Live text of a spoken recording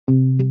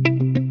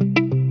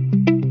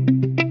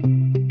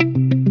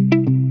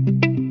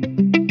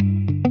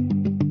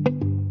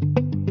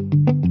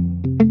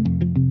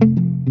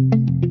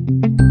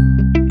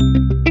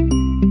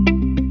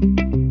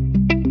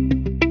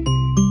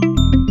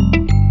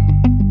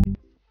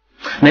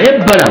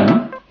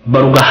Balaam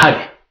baluga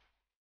habe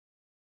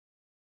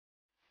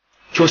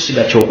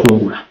kyosiga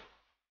kyokungula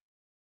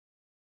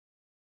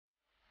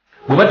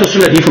bw'oba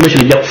tosula the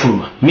information ejja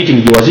kufuluma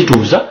meeting gye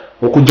wazituuza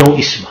okugyawo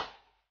isima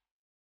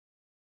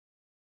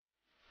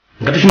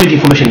nga tokimanyi the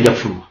information ejja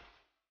kufuluma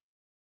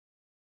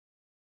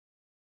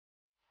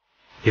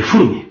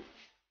efulumye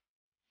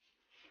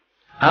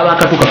aba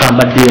akatuuka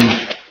kambaddeemu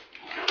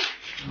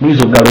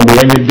mwizo galumbo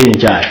yanywedde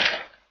enkyali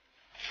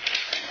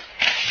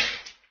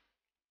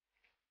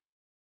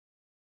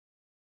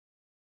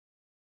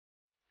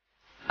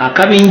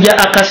akabinja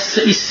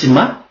akasse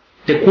isima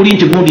tekuli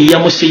nti gundi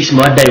yamusse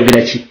isima wadde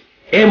ayogera ki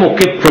MOK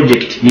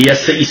project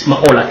yasse isima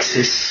all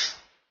access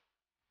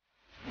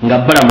nga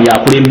Balaam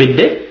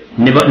yakulembedde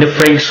ne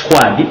Frank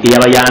squad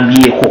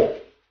eyabayambyeko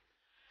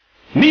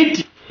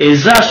miti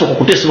ezasooka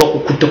okuteesebwa ku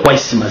kutta kwa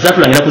isima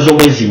zaatulangira kuza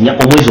omwezi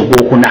 4 omwezi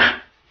ogwokuna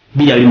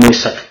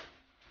 2023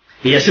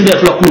 eyasembe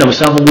yatula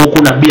 17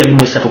 gwokuna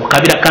 2023 ku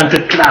Kabira Country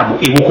Club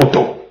e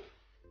Bukoto.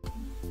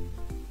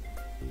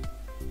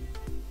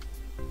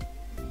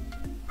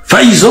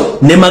 Faizo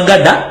ne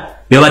Magada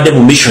bebadde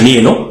mu mission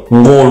eno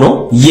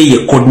ngono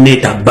yeye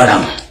coordinator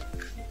Balaam.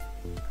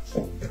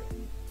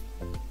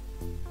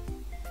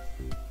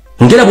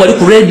 Ngera bwali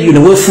ku radio ne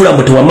wefuula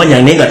mbo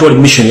tewamanya nenga toli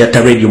mission ya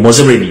ta radio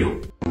Moze radio.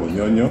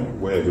 Munyonyo,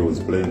 where he was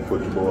playing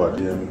football at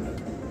him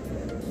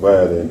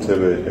via the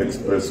Entebbe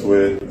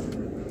Expressway.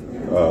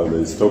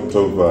 They stopped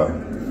over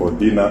for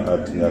dinner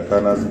at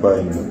Nyakana's bar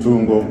in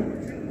Mutungo,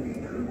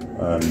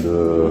 and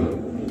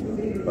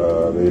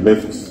they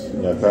left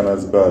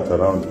Nyakana's bar at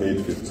around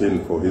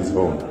 8:15 for his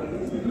home.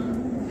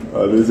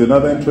 There's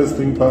another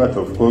interesting part,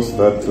 of course,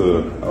 that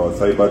our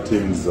cyber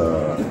teams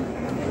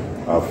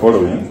are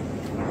following,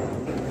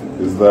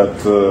 is that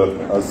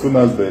as soon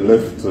as they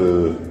left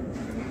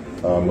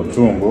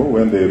Mutungo,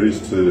 when they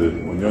reached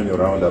Munyonyo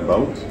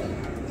roundabout,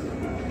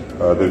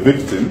 the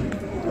victim,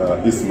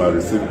 Isma,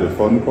 received a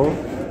phone call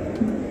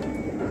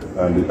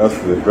and he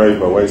asked the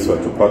driver Waiswa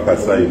to park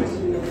aside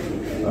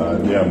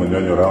near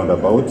Munyonyo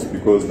roundabout,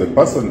 because the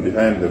person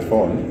behind the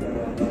phone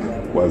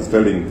was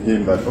telling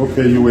him that,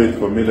 okay, you wait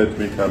for me, let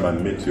me come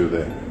and meet you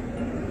there.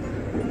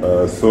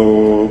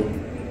 So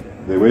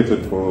they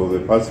waited for the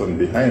person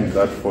behind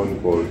that phone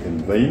call in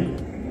vain.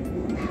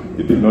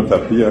 He did not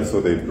appear,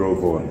 so they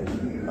drove on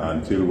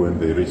until when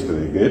they reached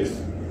the gate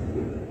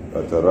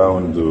at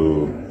around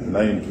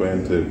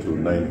 9:20 to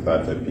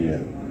 9:30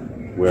 p.m.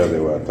 where they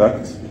were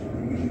attacked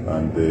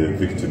and the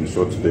victim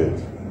shot dead.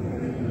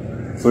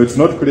 So it's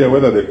not clear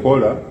whether the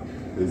caller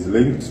is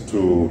linked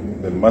to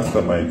the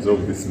masterminds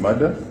of this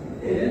murder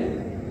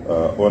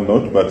or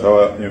not, but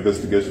our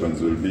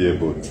investigations will be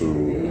able to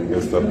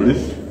establish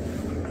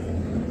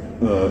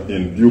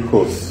in due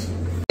course.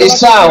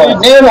 Isawa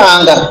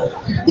nebanga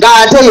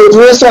ngate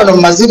yetuweso wano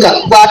maziga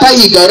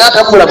kwatayiga era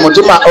takula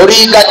mutima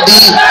olinga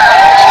ddi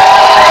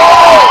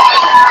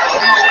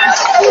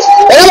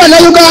era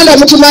bannayuganda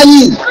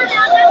mukimanyi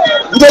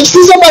nti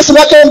ekisinza basi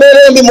bakembeera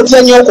embi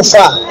mutya nnyo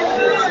okufa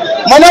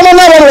mwana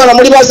abali wano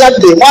muli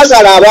bazadde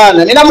mwazaala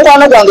abaana nina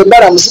mukwano gwange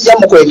Balaam sijja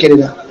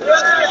mukwekerera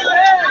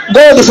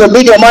God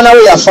forbid omwana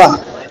we yafa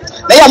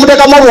naye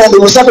amuteekamu obuwumbi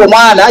busatu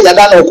omwana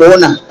yagaana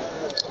okuwona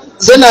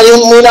ze naye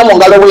mwina mu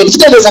ngalo bwe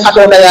kitegeeza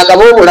Katonda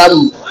yagaba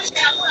obulamu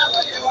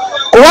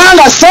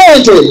kubanga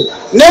ssente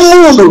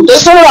n'emmundu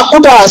tesobola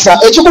kutaasa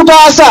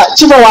ekikutaasa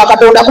kiva wa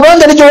Katonda kubanga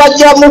engeri gye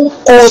wajjamu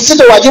ku nsi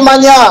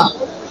tewagimanya.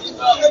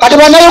 Kati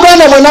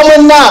bannayuganda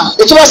mwenna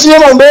ekibasibye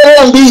mu mbeera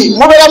embi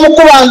mubeera mu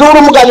kkuba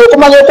nduulu muganya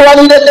okumanya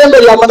okulwanirira eddembe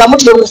lyammwe nga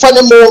mutya okufa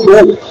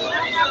n'emmundu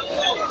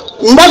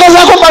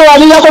mbagazaako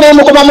balwanirako naye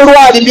mukoma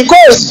mulwali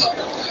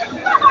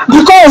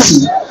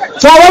because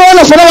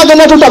fabalono fena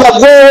bagenda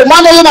tutabagwewo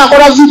mwana ye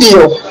nakola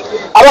vidiyo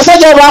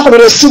abasajja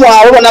bakubira essimu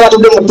abo bonna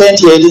batudde mu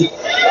tenti eri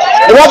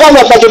ne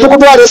bagamba bajje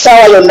tukutwala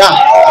essaawa yonna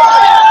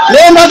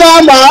naye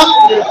mbagamba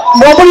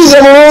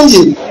mumpulirize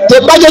bulungi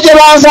tebajje gye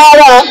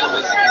banzaala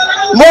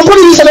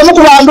mumpulirize ne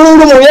mukuba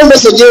nduulu mu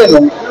yembese gyeno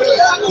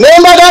naye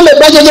mbagamba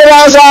ebajje gye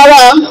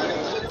banzaala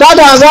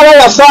taata nzaala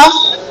yafa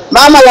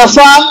maama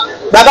yafa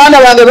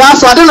baganda bange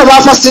bafa ate no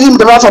bafa sirimu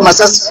tebafa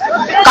masasi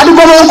kati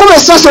gwe bwenkuba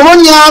essasi oba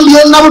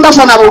onnyambye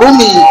nabutafa na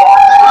bulumi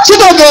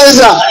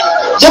kitegeeza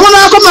gye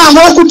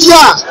munaakomanga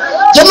okutya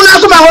gye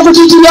munaakomanga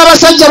okutiitirya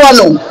abasajja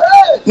bano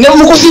ne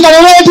mukusinga ne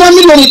beetwa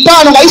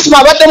 $5,000,000 nga Isuma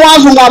abadde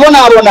mwavu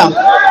ng'abonaabona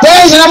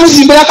teeyinza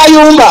namuzimbira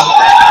kayumba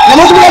ne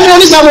mukubira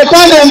 $1,000,000 zaabwe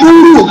epanda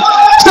enduulu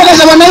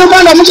kitegeeza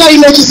bannayuganda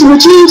mukyalina ekizibu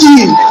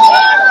kingi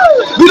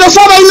bino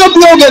fe balina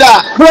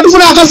okwogera bwe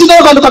tufuna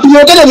akazigayo kantu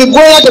katuyogere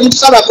biggweya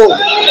temutusabako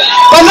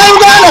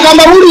bannayuganda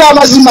kambawulira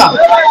amazima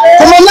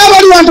kumonna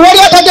abali wantu wali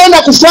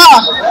atagenda kufa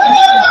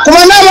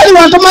kumonna abali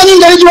wantu manyi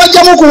ngeri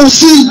giwajjamu ku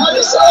nsi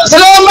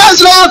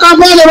nzirawo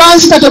kampala ne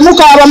banzita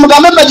temukaaba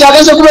mugambe bajja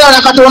agenza okubeera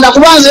na Katonda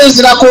kuba nze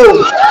nzirako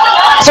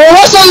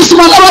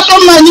olwasayisima nabadde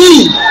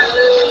mmanyi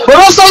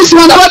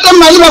olwasayisima nabadde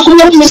mmanyi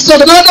bakubye mu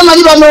mistake nabadde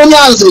mmanyi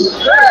banoonya nze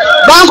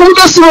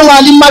bankubidde essimu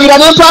nga ndi mmabira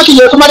ne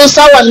mpaakingi okumala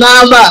essaawa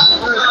nnamba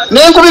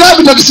nenkubira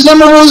bitakisi ne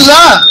mubuuza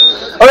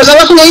olowooza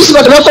bakunya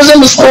isima tebakoze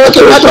mistake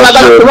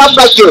batwagala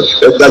kubabajjo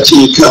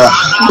eddakiika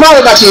mpawo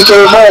dakiika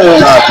emu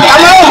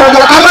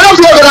kamala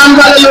okwogera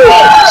mbalayo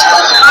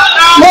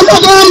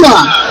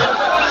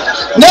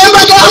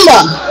nembagamba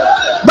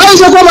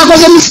bayinza okuba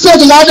bakoze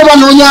mistake nga ate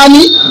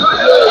banoonyani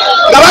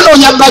nga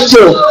banoonya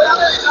bajjo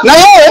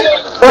naye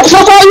okufa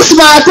kwa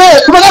isima ate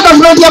kubanga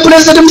gavumenti ya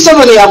pulezidenti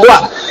Museveni yagwa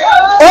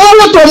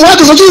olwotto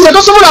omwakizo kiyinza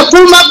tosobola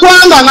kukuuma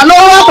ggwanga nga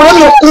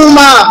n'olwakulomya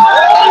okukuuma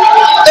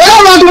era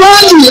abantu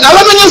bangi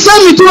abamenyesa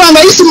emitula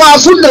nga isima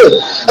afudde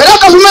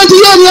era gavumenti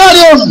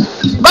yenyalemu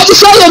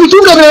bakisaayo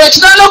ebitundu ebirala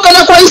kitaana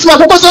okugenda kwa isima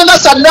kukoze nga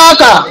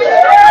saddaaka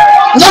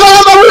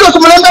njabalamba bulire ku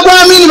mulembe gwa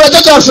Amini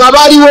bajjajjaffe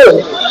abaaliwo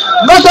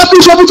bata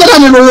bishopu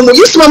kyakani lumu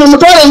isima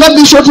mumutwale nga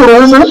bishopu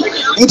lumu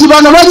nti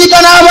bano banyiga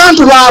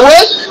n'abantu baabwe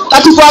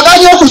kati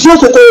twaganye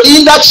okuzuukuka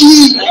olinda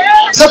ki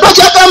sepa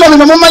kyagamba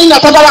bino mumanyi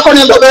natagalako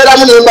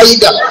nembabeeramu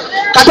nembayiga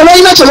kati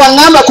balina kye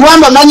baŋŋamba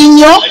kubamba manyi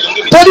nnyo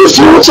teri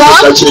fuuca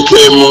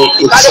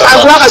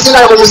kankuwa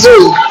akazindalako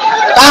muzeeyi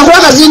kankuwa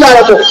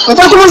akazindalako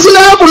nfa ku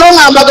muzindalo kuno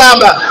nga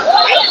mbagamba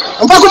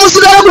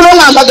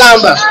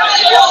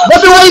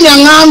Bobi Wine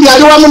aŋŋambye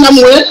ali wamu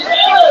nammwe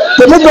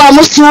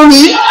temugwamu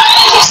ssuubi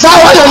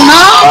saawa yonna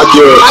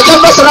ajja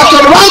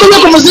basalakero wangubye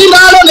ku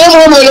muzindaalo naye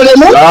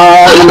mwomwereremu.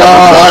 La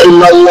ilaha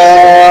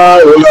illallah,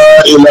 la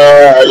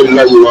ilaha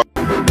illallah.